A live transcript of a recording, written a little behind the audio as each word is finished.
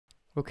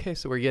Okay,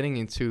 so we're getting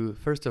into,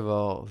 first of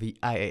all, the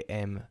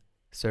IAM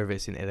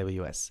service in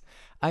AWS.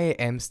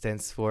 IAM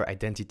stands for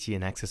Identity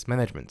and Access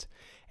Management.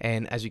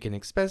 And as you can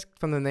expect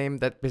from the name,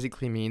 that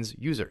basically means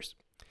users.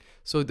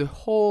 So the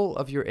whole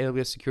of your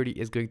AWS security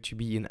is going to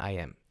be in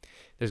IAM.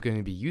 There's going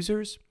to be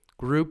users,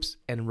 groups,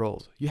 and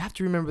roles. You have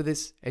to remember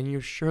this, and you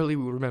surely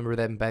will remember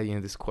them by the end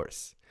of this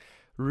course.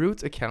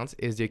 Root account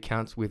is the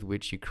account with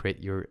which you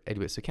create your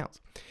AWS account.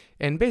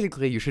 And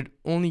basically, you should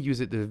only use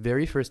it the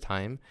very first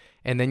time,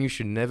 and then you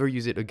should never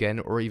use it again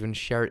or even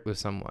share it with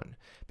someone,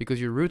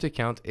 because your root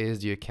account is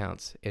the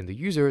account and the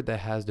user that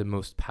has the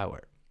most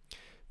power.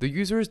 The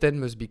users then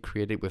must be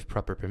created with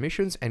proper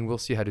permissions, and we'll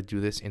see how to do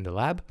this in the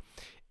lab.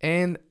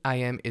 And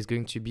IAM is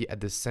going to be at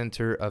the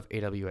center of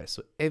AWS.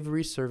 So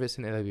every service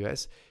in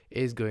AWS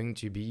is going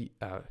to be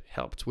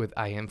helped with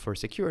IAM for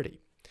security.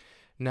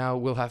 Now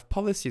we'll have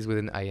policies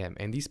within IAM,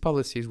 and these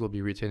policies will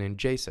be written in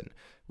JSON.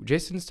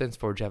 JSON stands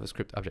for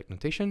JavaScript Object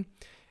Notation,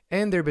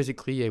 and they're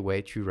basically a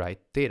way to write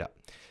data.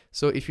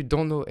 So if you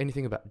don't know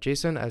anything about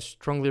JSON, I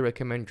strongly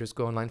recommend just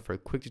go online for a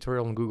quick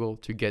tutorial on Google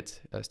to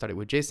get started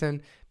with JSON,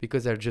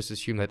 because I just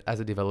assume that as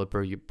a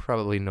developer, you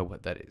probably know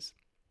what that is.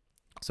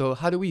 So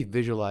how do we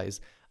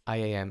visualize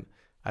IAM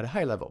at a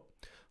high level?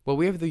 Well,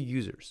 we have the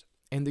users.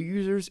 And the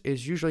users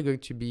is usually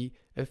going to be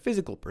a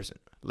physical person,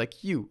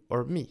 like you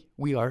or me.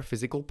 We are a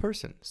physical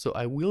person. So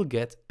I will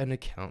get an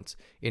account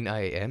in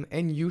IAM,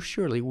 and you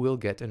surely will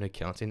get an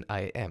account in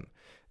IAM.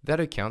 That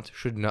account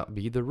should not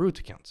be the root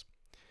account.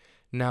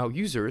 Now,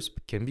 users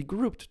can be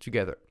grouped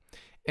together.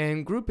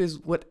 And group is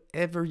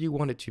whatever you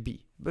want it to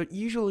be. But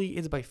usually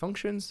it's by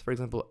functions, for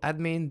example,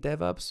 admin,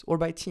 DevOps, or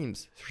by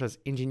teams, such as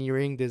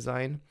engineering,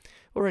 design,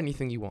 or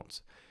anything you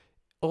want.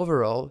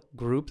 Overall,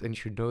 groups, and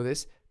you should know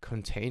this,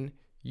 contain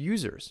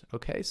users.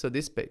 Okay, so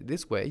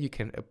this way you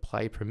can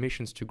apply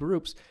permissions to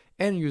groups,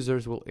 and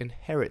users will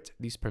inherit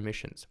these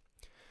permissions.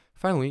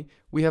 Finally,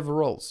 we have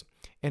roles,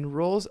 and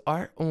roles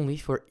are only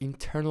for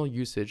internal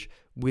usage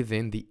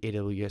within the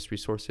AWS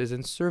resources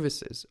and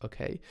services.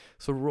 Okay,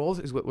 so roles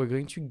is what we're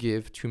going to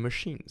give to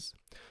machines.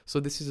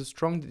 So this is a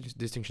strong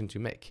distinction to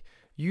make.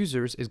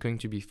 Users is going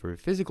to be for a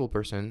physical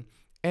person,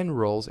 and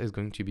roles is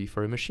going to be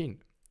for a machine.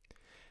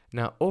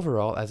 Now,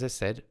 overall, as I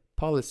said,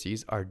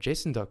 policies are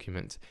JSON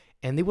documents,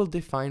 and they will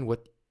define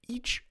what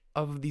each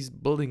of these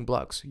building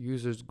blocks,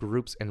 users,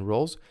 groups, and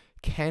roles,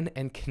 can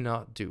and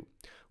cannot do.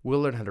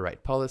 We'll learn how to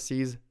write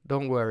policies,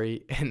 don't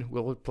worry, and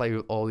we'll play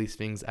with all these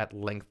things at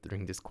length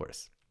during this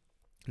course.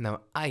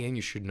 Now, IAM,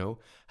 you should know,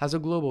 has a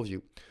global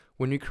view.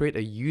 When you create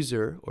a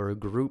user or a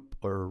group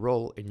or a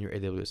role in your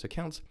AWS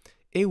account,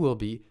 it will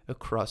be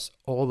across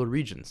all the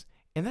regions,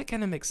 and that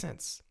kind of makes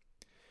sense.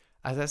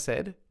 As I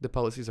said, the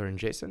policies are in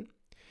JSON.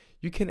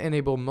 You can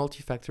enable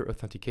multi-factor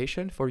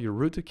authentication for your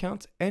root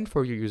account and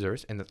for your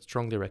users, and that's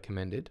strongly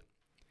recommended.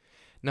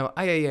 Now,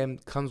 IAM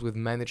comes with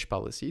managed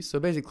policies, so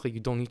basically you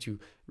don't need to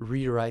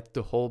rewrite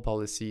the whole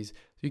policies.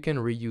 You can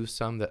reuse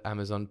some that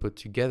Amazon put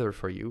together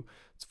for you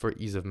for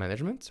ease of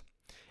management.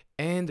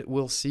 And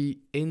we'll see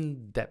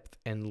in depth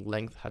and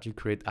length how to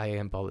create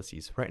IAM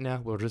policies. Right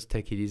now, we'll just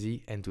take it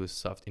easy and do a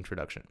soft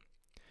introduction.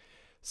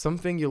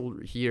 Something you'll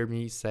hear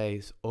me say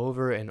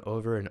over and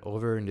over and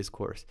over in this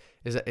course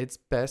is that it's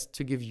best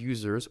to give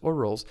users or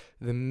roles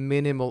the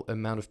minimal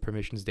amount of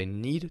permissions they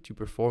need to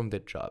perform their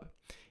job.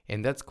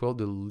 And that's called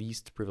the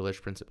least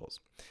privilege principles.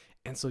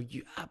 And so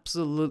you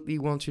absolutely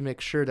want to make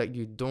sure that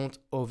you don't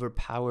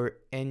overpower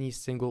any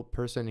single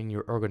person in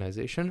your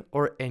organization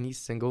or any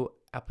single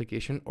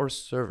application or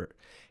server.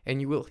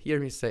 And you will hear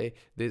me say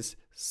this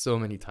so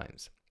many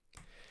times.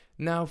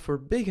 Now, for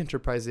big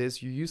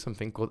enterprises, you use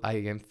something called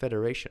IAM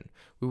Federation.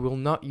 We will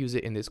not use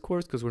it in this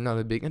course because we're not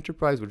a big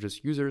enterprise, we're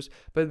just users.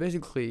 But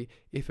basically,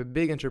 if a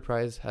big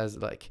enterprise has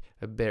like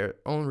their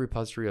own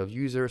repository of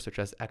users, such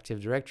as Active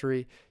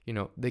Directory,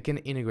 they can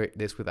integrate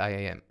this with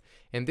IAM.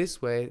 And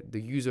this way,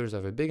 the users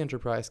of a big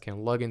enterprise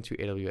can log into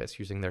AWS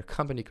using their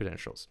company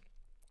credentials.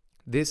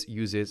 This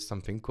uses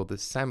something called the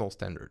SAML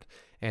standard.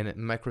 And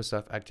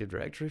Microsoft Active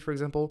Directory, for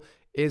example,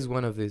 is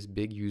one of these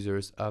big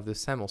users of the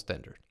SAML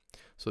standard.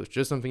 So it's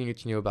just something you need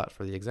to know about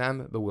for the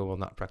exam, but we will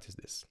not practice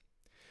this.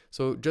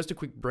 So just a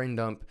quick brain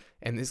dump,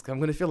 and I'm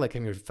going to feel like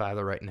I'm your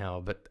father right now,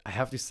 but I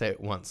have to say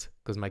it once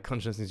because my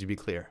conscience needs to be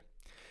clear.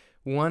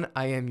 One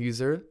IAM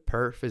user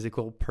per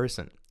physical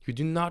person. You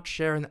do not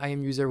share an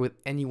IAM user with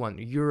anyone.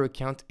 Your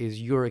account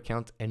is your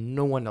account and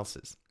no one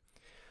else's.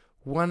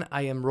 One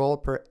IAM role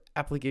per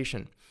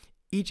application.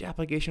 Each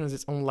application has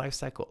its own life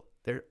cycle,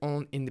 their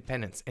own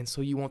independence, and so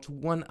you want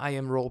one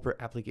IAM role per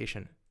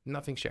application,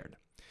 nothing shared.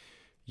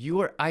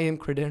 Your IAM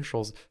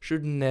credentials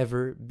should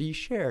never be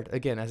shared.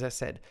 Again, as I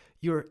said,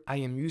 your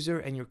IAM user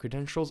and your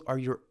credentials are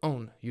your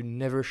own. You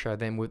never share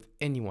them with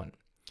anyone.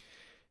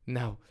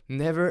 Now,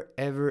 never,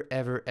 ever,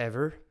 ever,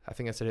 ever, I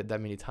think I said it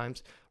that many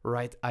times,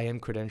 write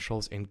IAM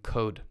credentials in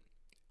code,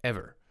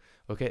 ever.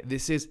 Okay,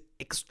 this is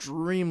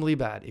extremely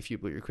bad if you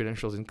put your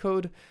credentials in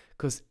code,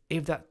 because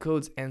if that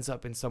code ends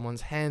up in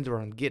someone's hand or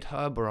on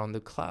GitHub or on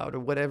the cloud or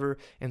whatever,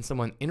 and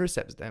someone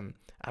intercepts them,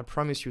 I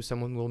promise you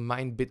someone will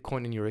mine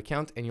Bitcoin in your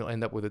account and you'll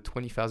end up with a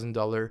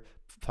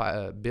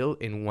 $20,000 bill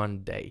in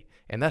one day.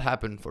 And that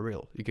happened for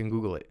real. You can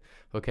Google it.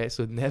 Okay,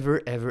 so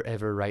never, ever,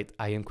 ever write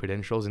IAM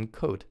credentials in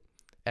code,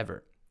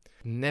 ever.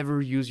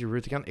 Never use your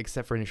root account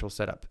except for initial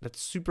setup.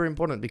 That's super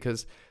important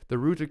because the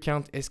root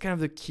account is kind of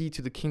the key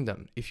to the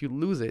kingdom. If you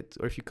lose it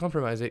or if you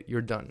compromise it,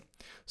 you're done.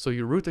 So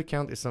your root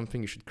account is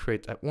something you should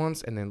create at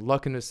once and then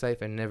lock in a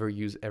safe and never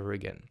use ever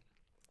again.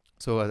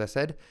 So as I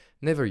said,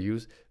 never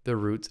use the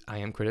root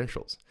IAM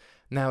credentials.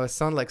 Now I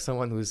sound like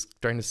someone who's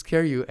trying to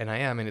scare you, and I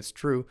am, and it's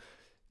true.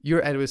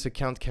 Your AWS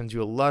account can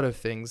do a lot of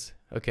things,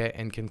 okay,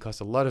 and can cost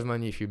a lot of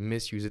money if you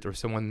misuse it or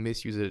someone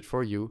misuses it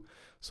for you.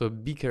 So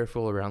be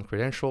careful around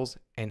credentials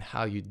and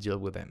how you deal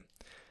with them.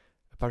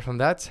 Apart from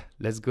that,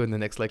 let's go in the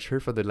next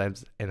lecture for the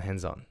labs and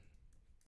hands-on.